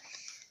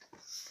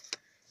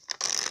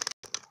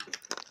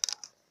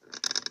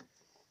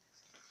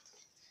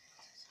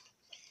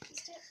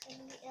 Is there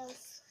any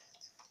else?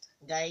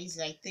 Guys,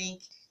 I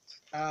think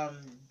um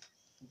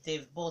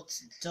they've both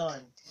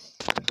done.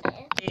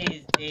 Yeah.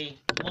 It is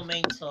the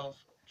moment of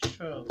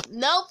truth.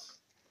 Nope,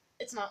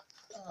 it's not.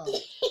 Oh,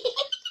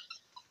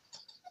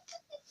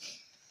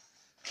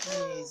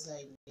 please,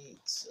 I need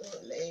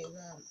to lay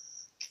them.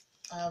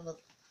 I have a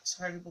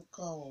terrible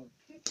cold.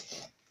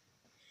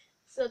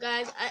 So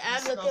guys, I am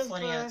It's not looking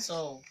funny for. at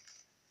all.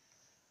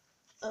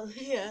 Oh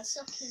yeah, It's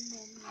okay,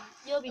 Mommy.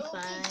 you'll be It'll be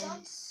fine. done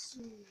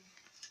soon.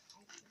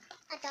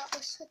 I thought it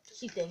was so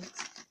She thinks.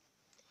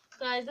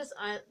 Guys,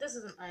 this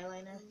is an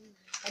eyeliner.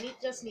 I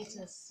just need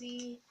to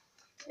see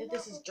if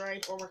this is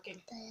dried or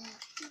working.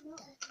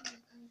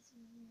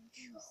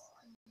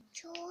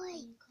 Joy,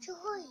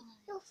 Joy,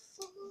 you're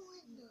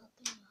falling.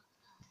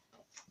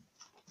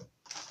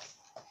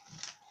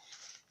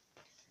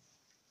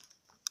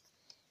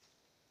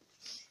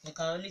 You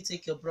can only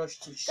take your brush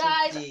to shape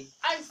Guys, the.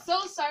 I'm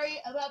so sorry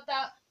about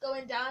that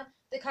going down.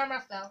 The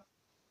camera fell.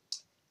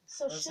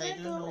 So Because should I I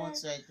don't go know in?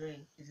 what you are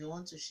doing. If you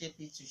want to shape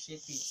it,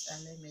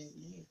 and let me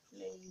leave,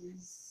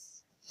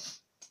 please.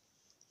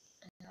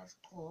 I have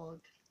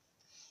cold.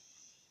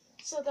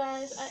 So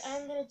guys, I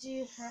am gonna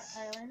do her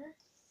eyeliner.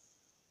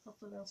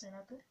 Hopefully it'll turn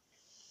out good.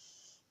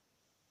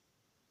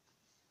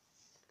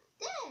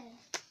 There.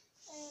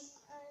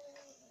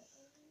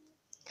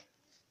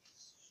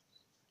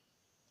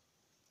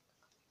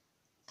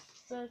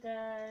 So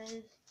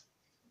guys,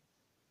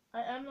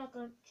 I am not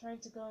trying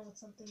to go in with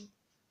something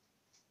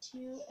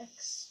too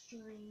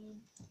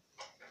extreme.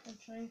 I'm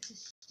trying to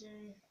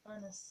stay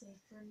on a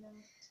safer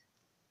note.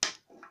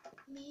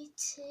 Me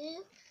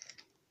too.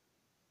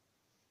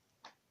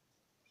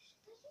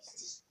 Should I use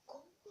this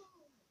gold?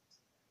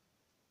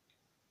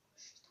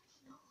 Should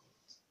I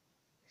not?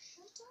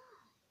 Should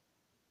I?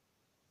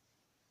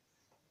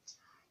 It's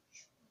a hard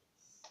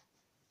choice.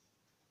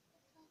 If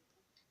I put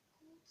the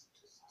gold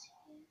just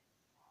here.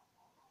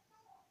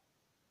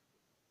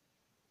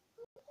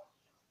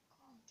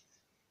 Gold.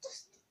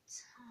 Just a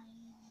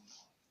tiny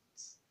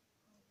bit.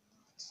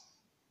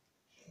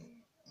 Or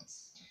not.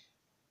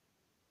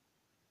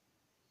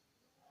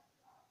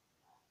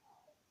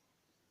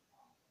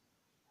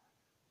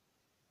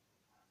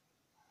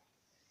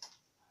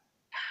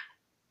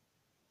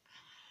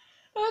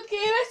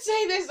 Okay, let's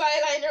say this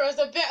eyeliner was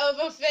a bit of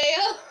a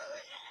fail.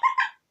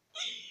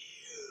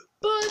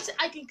 But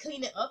I can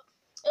clean it up.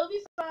 It'll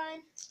be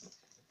fine.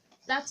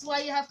 That's why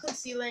you have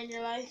concealer in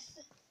your life.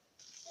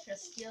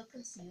 Just your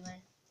concealer.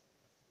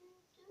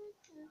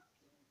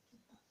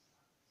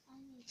 I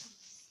need to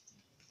stay.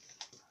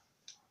 I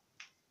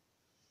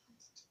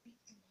want it to be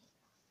glitter.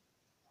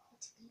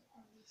 It's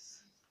glittery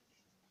scene.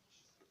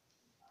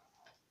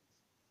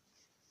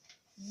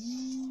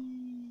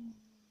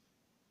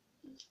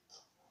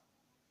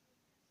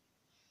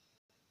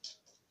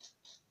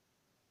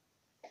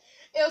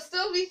 It'll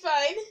still be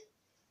fine.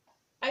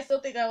 I still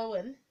think I will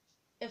win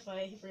if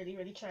I really,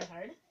 really try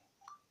hard.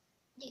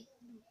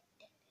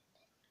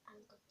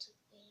 I'm going to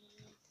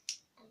win.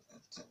 I'm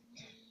going to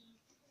win.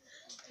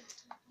 I'm going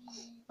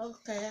to win.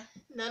 Okay.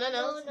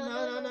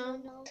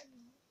 No.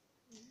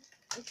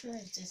 Which one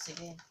is this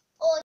again?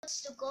 Oh,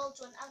 it's the gold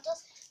one. I'm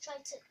just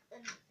trying to.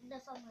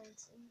 Never mind.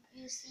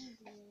 You see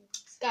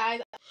this.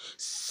 Guys.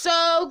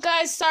 So,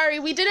 guys, sorry.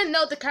 We didn't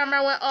know the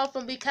camera went off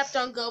and we kept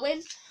on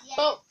going. Yeah.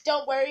 But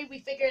don't worry. We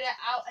figured it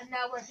out and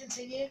now we're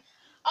continuing.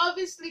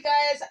 Obviously,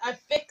 guys, I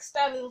fixed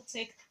that little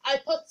tick. I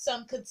put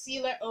some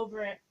concealer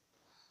over it.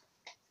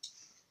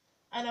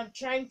 And I'm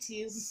trying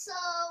to. So,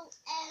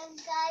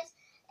 guys,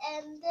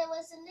 there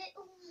was a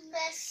little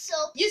mess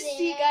up You there.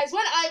 see, guys,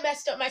 when I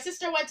messed up, my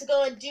sister went to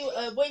go and do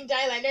a winged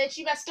eyeliner and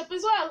she messed up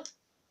as well.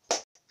 But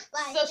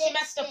So I she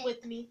messed fixed up it.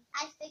 with me.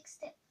 I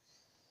fixed it.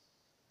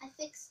 And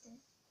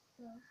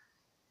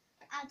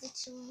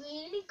it's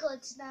really good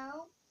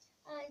now.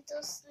 I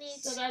just need.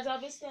 So, guys,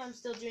 obviously, I'm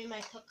still doing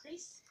my cut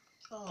crease.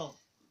 Oh,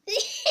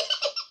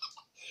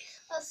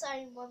 Oh,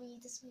 sorry, Mommy.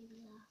 This made me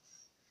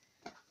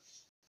laugh.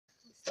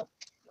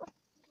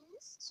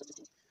 Yes.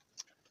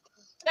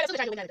 Guys, I'm still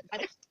trying to wing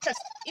eyeliner.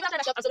 Trust. Even after I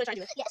messed up, I'm still going to try to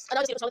do it. Yes. And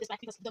obviously, it was all this back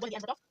because the one at the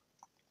end broke off.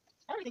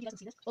 I don't really think you guys can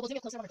see this, but we'll zoom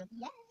it closer when we're done.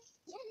 Yeah.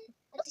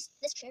 I got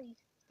this cherry.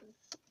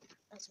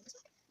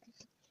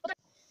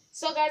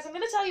 So, guys, I'm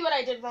going to tell you what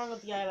I did wrong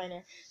with the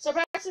eyeliner. So,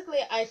 practically,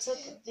 I took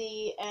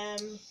the,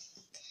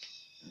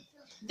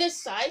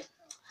 this side,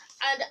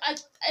 and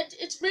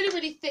it's really,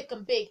 really thick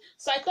and big.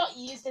 So, I thought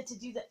you used it to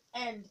do the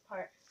end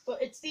part.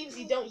 But it seems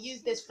you don't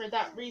use this for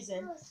that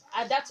reason.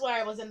 And that's why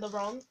I was in the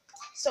wrong.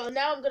 So,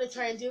 now I'm going to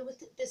try and do it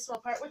with this small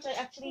part, which I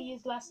actually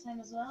used last time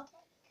as well.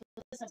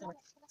 But this time's going to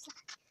work.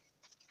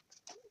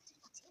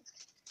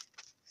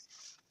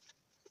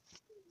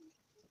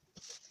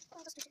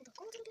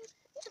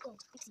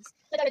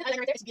 Look at the eyeliner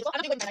right there. It's beautiful.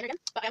 I'm going to do winged eyeliner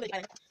again, but I'm going to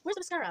do eyeliner. Where's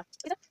the mascara?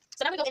 Is it?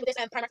 So now I'm going to go in with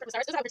this primer from the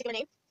stars. It doesn't have a particular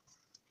name.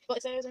 Well,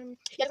 it says, yeah,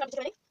 it doesn't have a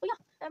particular name. But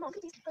yeah, Mom,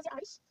 please, close your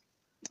eyes.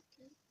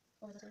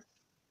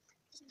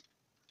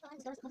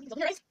 Mascara. Open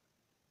your eyes.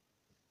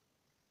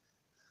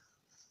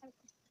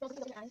 Open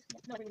your eyes. Yeah,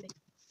 no, really big.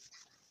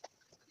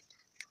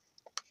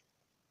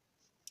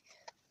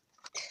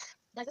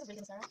 Guys, this is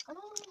really good mascara. Oh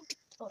no!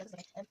 Oh, this is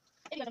okay.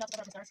 If you guys don't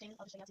know mascara thing,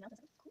 I'll just show you guys now.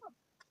 Cool.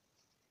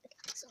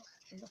 So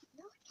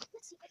now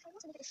let's see. I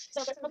want to make it.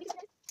 So first, what we do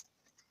is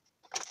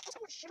It's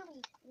more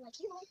shimmery, like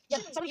you know. yeah,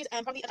 so I'm gonna use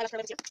probably eyelash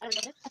curler too. I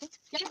don't know. Okay.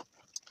 Yeah.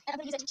 And I'm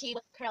gonna use a cheap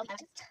curl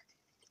eyelashes.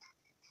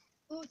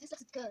 Ooh, this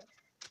looks good.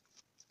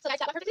 So guys,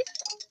 that one perfectly.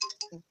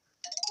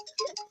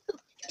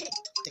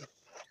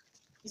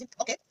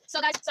 Okay.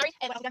 So guys, sorry,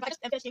 I just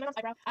finished doing my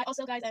eyebrow. I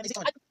also guys I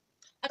covered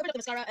up the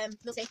mascara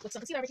milk steak with some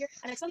concealer over here,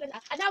 and I exfoliated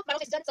that. And now my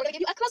face is done, so we're gonna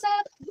give you a close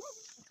up.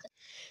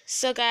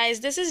 So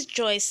guys, this is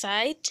Joy's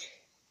side,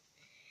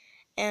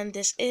 and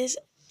this is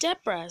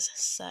Deborah's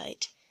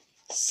side.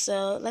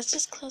 So let's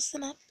just close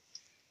them up.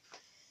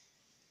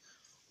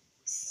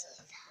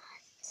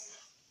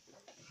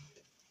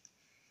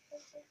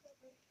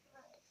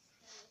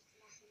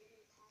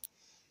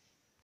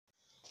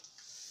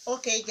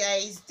 Okay,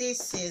 guys,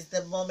 this is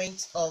the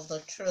moment of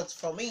the truth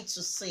for me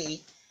to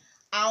see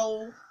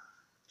how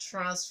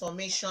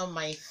transformation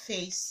my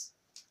face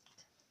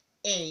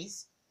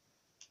is.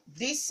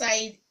 This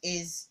side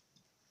is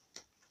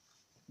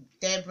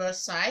Deborah's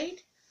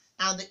side,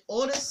 and the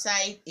other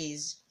side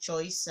is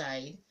Joy's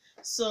side.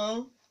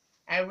 So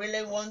I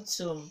really want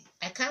to,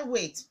 I can't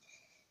wait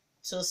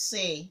to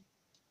see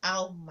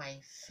how my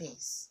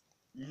face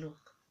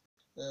look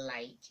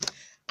like.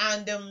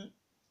 And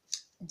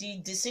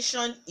the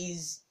decision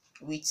is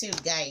with you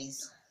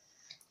guys.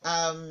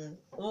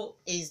 Who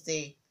is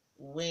the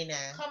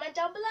winner? Comment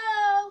down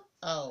below.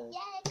 Oh,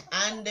 Yay,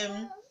 and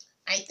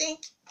I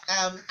think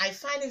I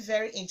find it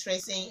very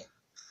interesting.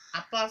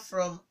 Apart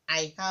from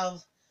I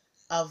have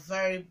a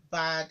very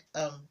bad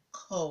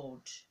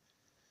cold.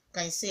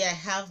 Can see I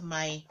have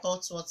my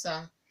hot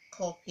water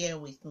cup here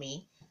with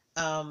me.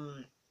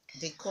 The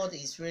cold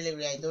is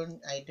really I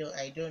don't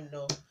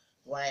know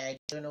why. I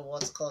don't know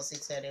what caused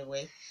it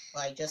anyway,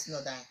 but I just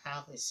know that I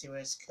have a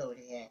serious cold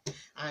here.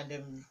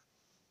 And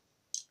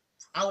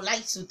I would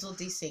like to do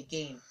this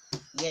again.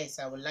 Yes,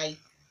 I would like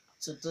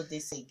to do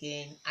this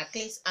again. At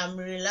least I'm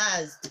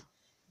relaxed.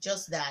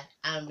 Just that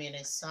I'm in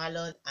a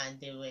salon and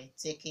they were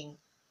taking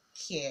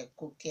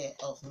good care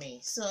of me.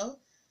 So,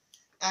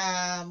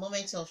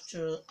 moment of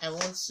truth. I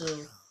want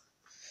to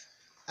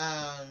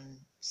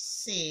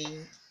see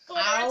Go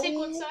on, how take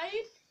one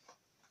side.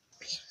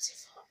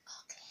 beautiful.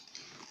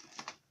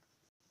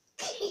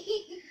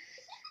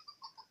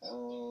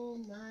 Oh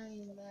my.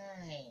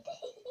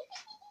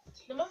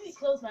 The moment you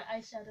close my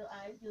eyeshadow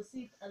eye, you'll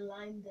see a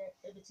line there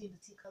in between the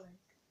two colors.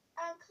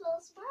 And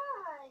close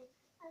mine,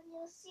 and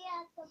you'll see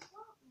at the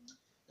bottom.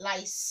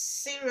 Like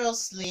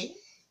seriously,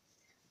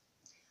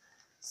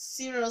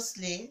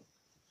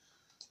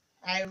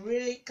 I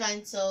really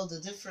can't tell the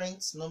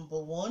difference. Number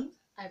one,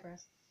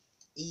 Eyebrows.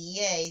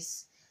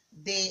 yes,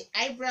 the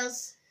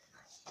eyebrows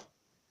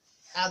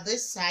at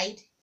this side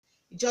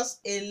just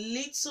a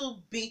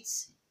little bit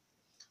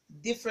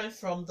different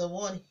from the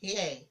one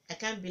here. I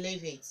can't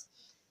believe it.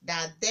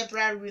 That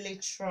Deborah really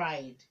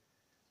tried.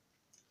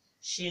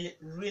 She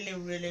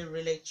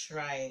really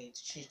tried.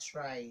 She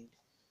tried.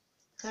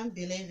 Can't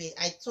believe it.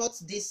 I thought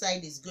this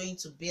side is going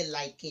to be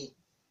like a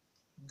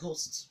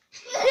ghost.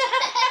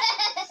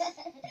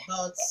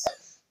 But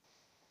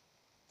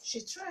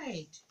she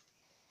tried.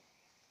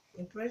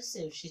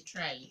 Impressive. She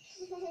tried.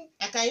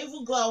 I can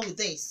even go out with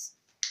this.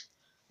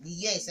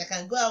 Yes, I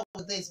can go out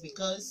with this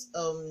because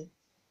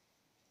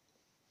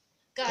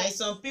there's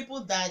some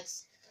people that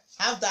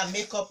have their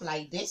makeup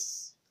like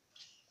this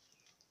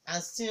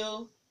and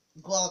still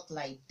go out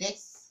like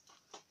this.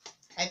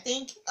 I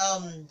think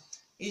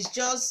it's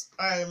just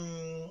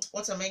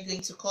what am I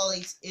going to call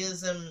it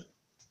is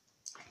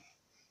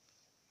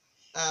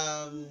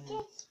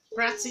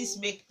practice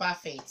make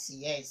perfect.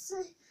 Yes,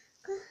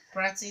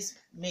 practice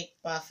make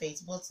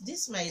perfect. But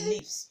this my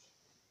lips,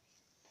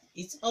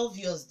 it's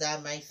obvious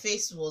that my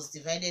face was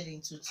divided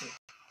into two.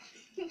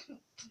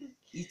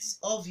 It's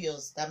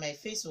obvious that my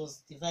face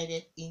was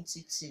divided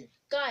into two.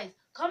 Guys,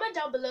 comment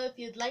down below if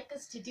you'd like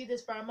us to do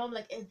this for our mom,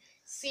 like in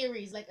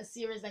series, like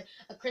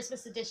a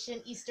Christmas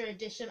edition, Easter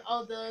edition,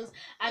 all those.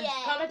 And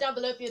comment down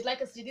below if you'd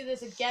like us to do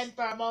this again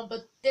for our mom,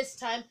 but this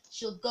time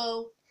she'll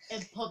go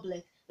in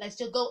public. Like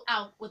she'll go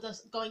out with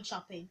us going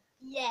shopping.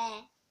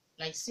 Yeah.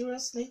 Like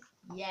seriously?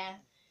 Yeah.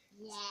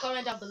 Yeah.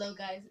 Comment down below,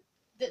 guys.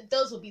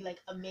 Those will be like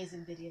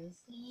amazing videos.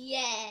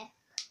 Yeah.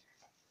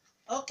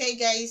 Okay,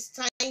 guys,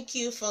 thank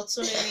you for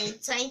tuning in.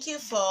 Thank you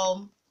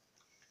for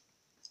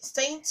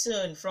staying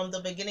tuned from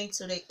the beginning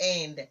to the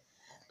end.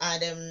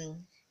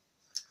 And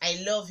I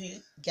love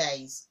you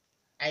guys.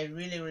 I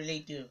really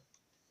do.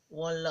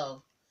 One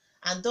love.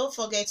 And don't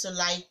forget to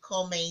like,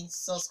 comment,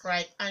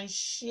 subscribe, and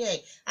share.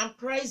 And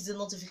press the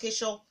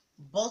notification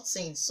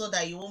button so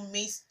that you won't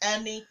miss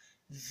any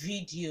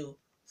video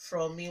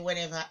from me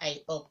whenever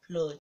I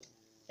upload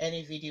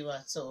any video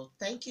at all.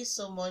 Thank you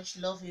so much.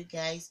 Love you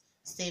guys.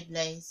 Stay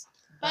blessed.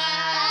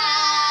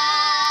 Bye.